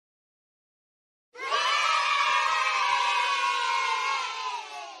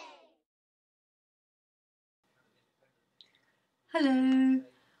Hello,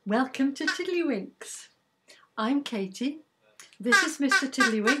 welcome to Tiddlywinks. I'm Katie. This is Mr.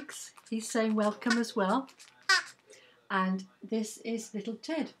 Tiddlywinks. He's saying welcome as well. And this is little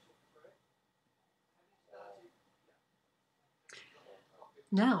Ted.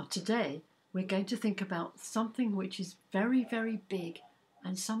 Now, today, we're going to think about something which is very, very big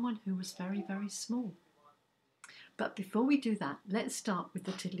and someone who was very, very small. But before we do that, let's start with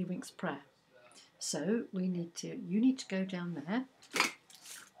the Tiddlywinks prayer. So you need to go down there.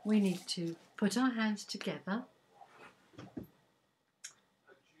 We need to put our hands together.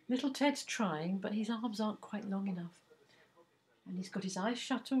 Little Ted's trying, but his arms aren't quite long enough. And he's got his eyes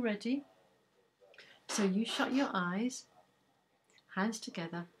shut already. So you shut your eyes, hands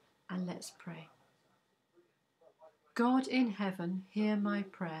together, and let's pray. God in heaven, hear my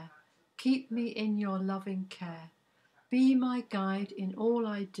prayer. Keep me in your loving care. Be my guide in all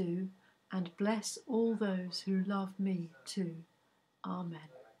I do, and bless all those who love me too. Amen.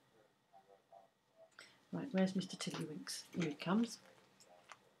 Right, where's Mr. Tiddlywinks? Here he comes.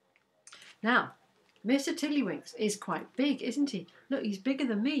 Now, Mr. Tiddlywinks is quite big, isn't he? Look, he's bigger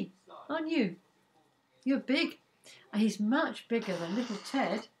than me, aren't you? You're big. And he's much bigger than little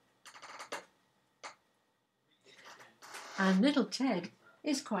Ted. And little Ted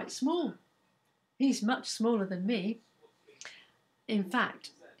is quite small. He's much smaller than me. In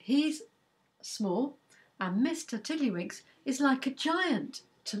fact, he's small, and Mr. Tiddlywinks is like a giant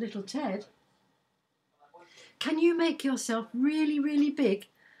to little Ted. Can you make yourself really, really big?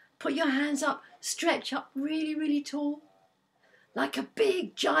 Put your hands up, stretch up really, really tall, like a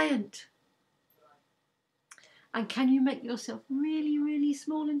big giant. And can you make yourself really, really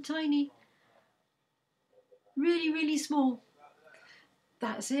small and tiny? Really, really small.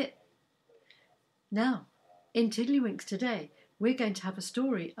 That's it. Now, in Tiddlywinks today, we're going to have a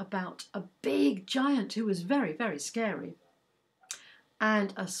story about a big giant who was very, very scary,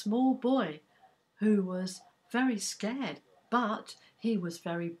 and a small boy who was very scared, but he was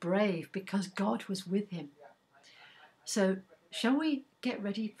very brave because God was with him. So, shall we get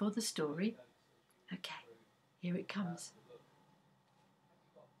ready for the story? Okay, here it comes.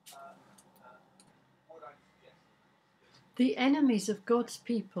 The enemies of God's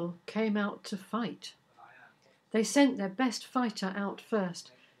people came out to fight. They sent their best fighter out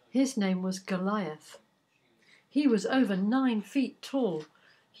first. His name was Goliath. He was over 9 feet tall.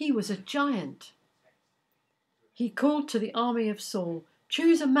 He was a giant. He called to the army of Saul,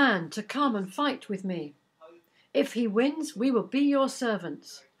 "Choose a man to come and fight with me. If he wins, we will be your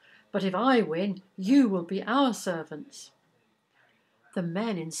servants. But if I win, you will be our servants." The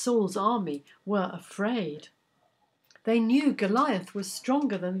men in Saul's army were afraid. They knew Goliath was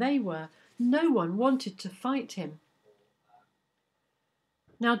stronger than they were. No one wanted to fight him.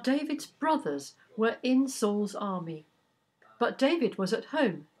 Now David's brothers were in Saul's army, but David was at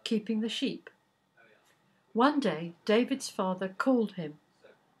home keeping the sheep. One day David's father called him.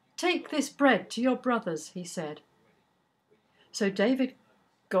 "Take this bread to your brothers," he said. So David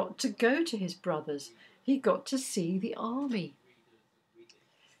got to go to his brothers. He got to see the army.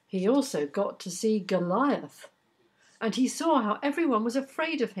 He also got to see Goliath, and he saw how everyone was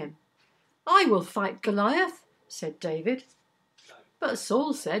afraid of him. "I will fight Goliath," said David. But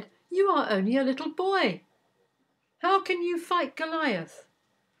Saul said, "You are only a little boy. How can you fight Goliath?"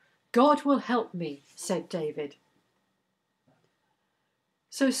 "God will help me," said David.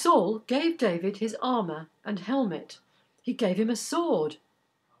 So Saul gave David his armour and helmet. He gave him a sword.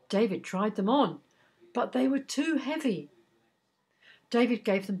 David tried them on, but they were too heavy. David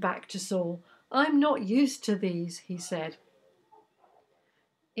gave them back to Saul. "I'm not used to these," he said.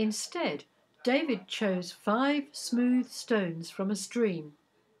 Instead, David chose 5 smooth stones from a stream.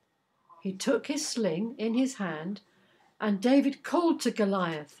 He took his sling in his hand, and David called to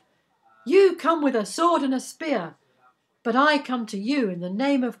Goliath, "You come with a sword and a spear, but I come to you in the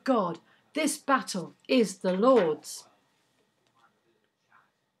name of God. This battle is the Lord's."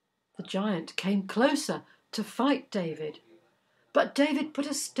 The giant came closer to fight David, but David put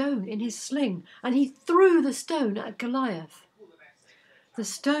a stone in his sling, and he threw the stone at Goliath. The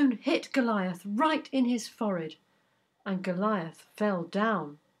stone hit Goliath right in his forehead, and Goliath fell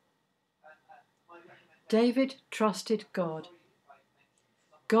down. David trusted God.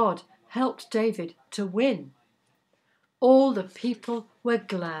 God helped David to win. All the people were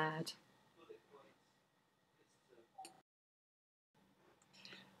glad.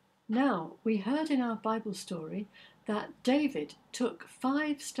 Now, we heard in our Bible story that David took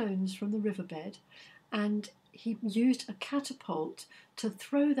 5 stones from the riverbed, and he used a catapult to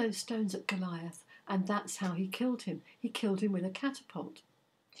throw those stones at Goliath, and that's how he killed him. He killed him with a catapult.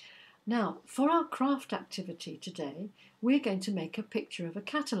 Now, for our craft activity today, we're going to make a picture of a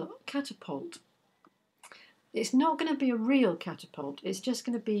catapult. It's not going to be a real catapult, it's just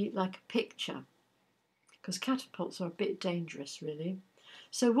going to be like a picture, because catapults are a bit dangerous, really.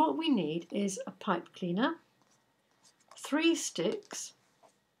 So what we need is a pipe cleaner, 3 sticks,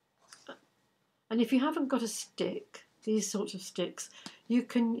 and if you haven't got a stick, these sorts of sticks, you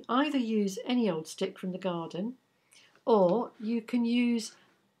can either use any old stick from the garden, or you can use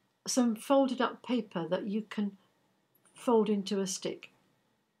some folded up paper that you can fold into a stick.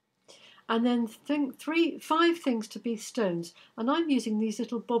 And then 5 things to be stones, and I'm using these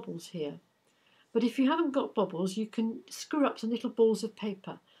little baubles here. But if you haven't got baubles, you can screw up some little balls of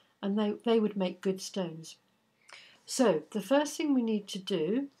paper, and they would make good stones. So the first thing we need to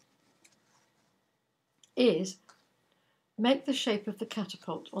do is make the shape of the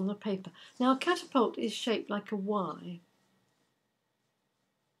catapult on the paper. Now a catapult is shaped like a Y,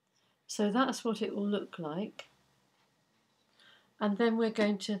 so that's what it will look like. And then we're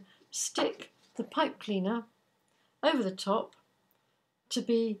going to stick the pipe cleaner over the top to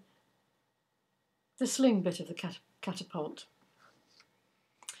be the sling bit of the catapult.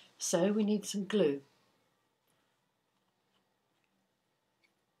 So we need some glue.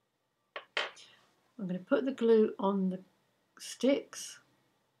 I'm going to put the glue on the sticks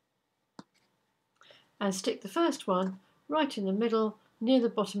and stick the first one right in the middle near the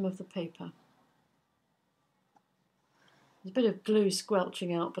bottom of the paper. There's a bit of glue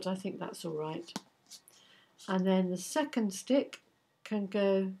squelching out, but I think that's all right. And then the second stick can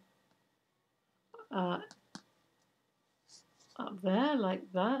go up there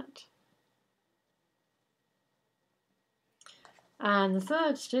like that. And the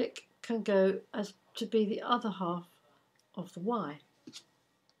third stick can go as to be the other half of the Y.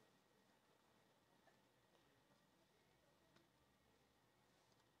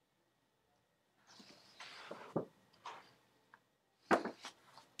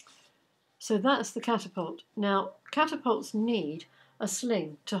 So that's the catapult. Now, catapults need a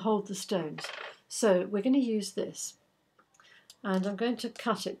sling to hold the stones. So we're going to use this. And I'm going to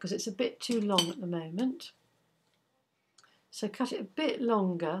cut it because it's a bit too long at the moment. So cut it a bit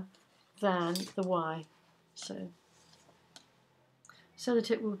longer than the Y. So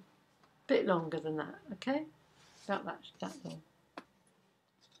that it will a bit longer than that, okay? About that long.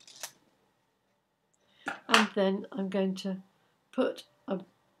 And then I'm going to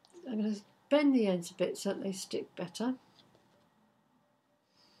bend the ends a bit so that they stick better.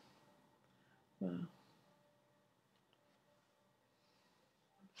 Wow.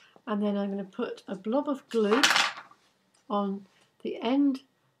 And then I'm going to put a blob of glue on the end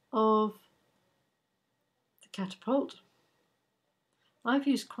of the catapult. I've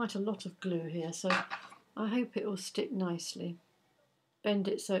used quite a lot of glue here, so I hope it will stick nicely. Bend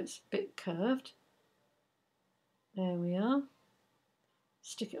it so it's a bit curved. There we are.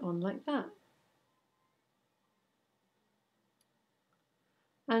 Stick it on like that.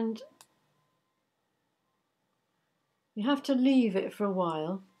 And you have to leave it for a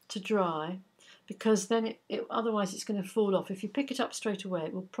while to dry, because then otherwise it's going to fall off. If you pick it up straight away,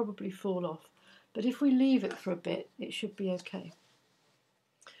 it will probably fall off. But if we leave it for a bit, it should be okay.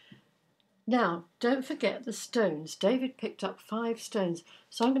 Now, don't forget the stones. David picked up 5 stones.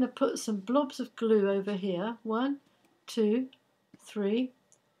 So I'm going to put some blobs of glue over here. 1, 2, 3,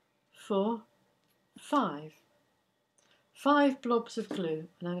 4, 5. 5 blobs of glue.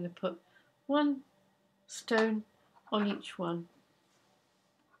 And I'm going to put 1 stone on each one.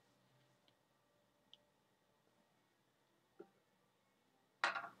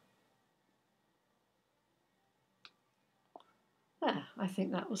 There, I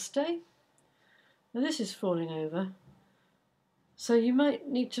think that will stay. Now this is falling over, so you might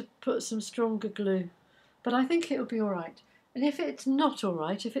need to put some stronger glue, but I think it'll be all right. And if it's not all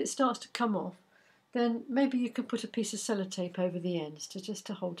right, if it starts to come off, then maybe you can put a piece of sellotape over the ends just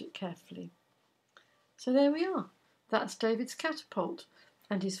to hold it carefully. So there we are. That's David's catapult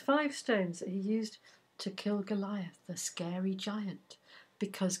and his 5 stones that he used to kill Goliath, the scary giant,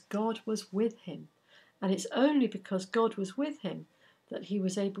 because God was with him. And it's only because God was with him that he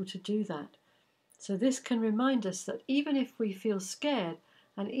was able to do that. So this can remind us that even if we feel scared,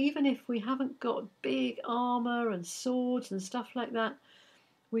 and even if we haven't got big armour and swords and stuff like that,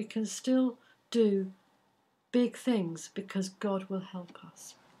 we can still do big things because God will help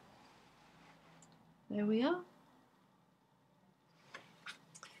us. There we are.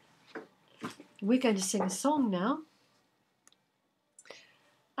 We're going to sing a song now.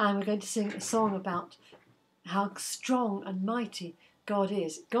 And we're going to sing a song about how strong and mighty God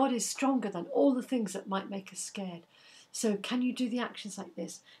is. God is stronger than all the things that might make us scared. So can you do the actions like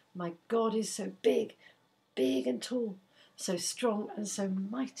this? My God is so big, big and tall, so strong and so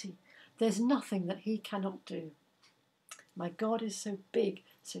mighty. There's nothing that he cannot do. My God is so big,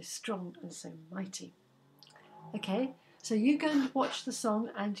 so strong and so mighty. Okay, so you go and watch the song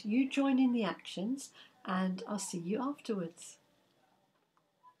and you join in the actions, and I'll see you afterwards.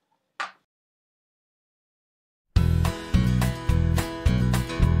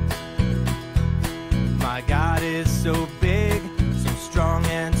 My God is so big, so strong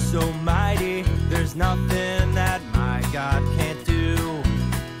and so mighty. There's nothing that my God can't do.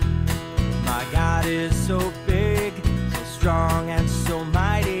 My God is so big, so strong and so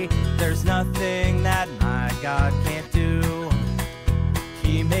mighty. There's nothing that my God can't do.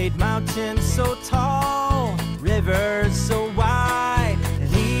 He made mountains so tall, rivers so wide,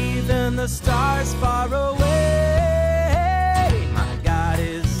 and even the stars far away. My God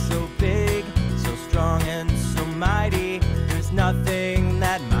is so big, so strong and so mighty. There's nothing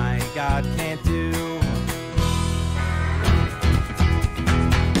that my God can't do.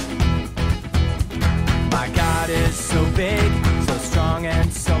 My God is so big, so strong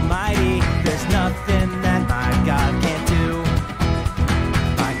and so mighty. There's nothing that my God can't do.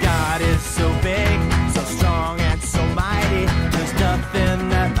 My God is so big, so strong and so mighty. There's nothing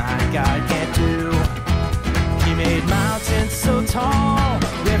that my God can't do. He made mountains so tall,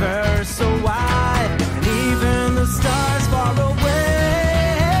 rivers so wide, and even the stars far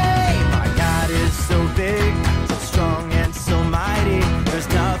away. My God is so big, so strong and so mighty. There's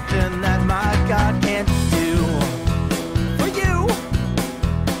nothing that my God can't do. For you,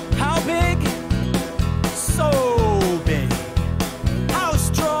 how big? So big. How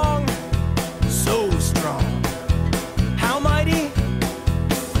strong? So strong. How mighty?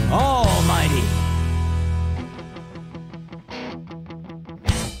 Almighty.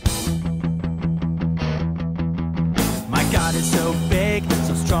 My God is so big,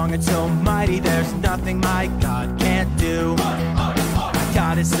 so strong and so mighty. There's nothing my God can't do. My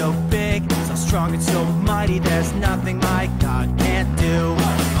God is so big, so strong and so mighty. There's nothing my God can't do.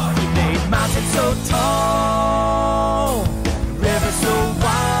 He made mountains so tall, rivers so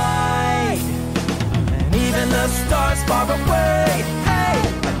wide, and even the stars far away. Hey,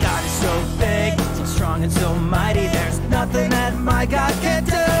 my God is so big, so strong and so mighty. There's nothing that my God can't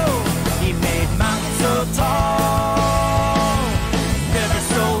do. He made mountains so tall, rivers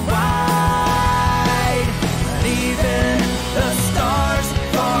so wide, and even the stars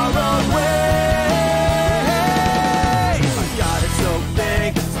far away. My God is so big,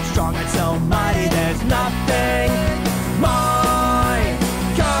 so strong and so mighty. There's nothing my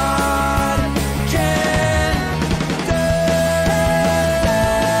God can do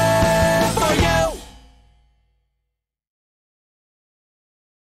for you.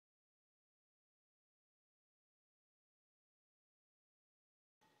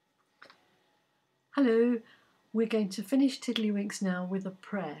 Hello, we're going to finish Tiddlywinks now with a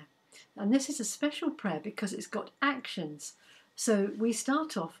prayer. And this is a special prayer because it's got actions. So we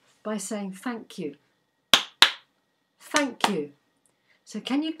start off by saying thank you. Thank you. So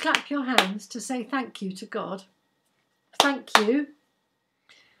can you clap your hands to say thank you to God? Thank you.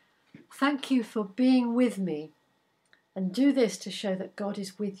 Thank you for being with me. And do this to show that God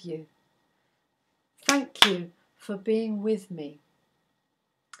is with you. Thank you for being with me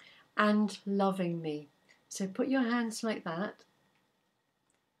and loving me. So put your hands like that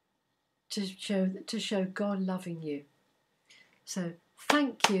to show God loving you. So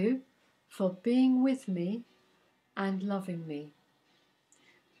thank you for being with me and loving me.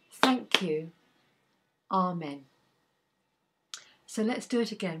 Thank you. Amen. So let's do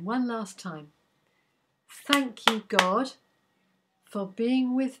it again, one last time. Thank you, God, for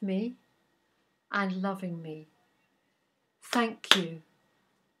being with me and loving me. Thank you.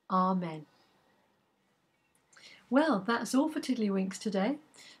 Amen. Well, that's all for Tiddlywinks today.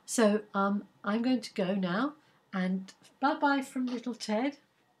 So I'm going to go now, and bye-bye from little Ted.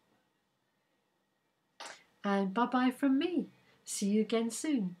 And bye-bye from me. See you again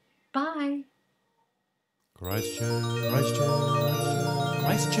soon. Bye. Christchurch,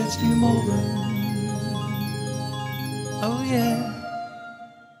 New Malden. Oh yeah.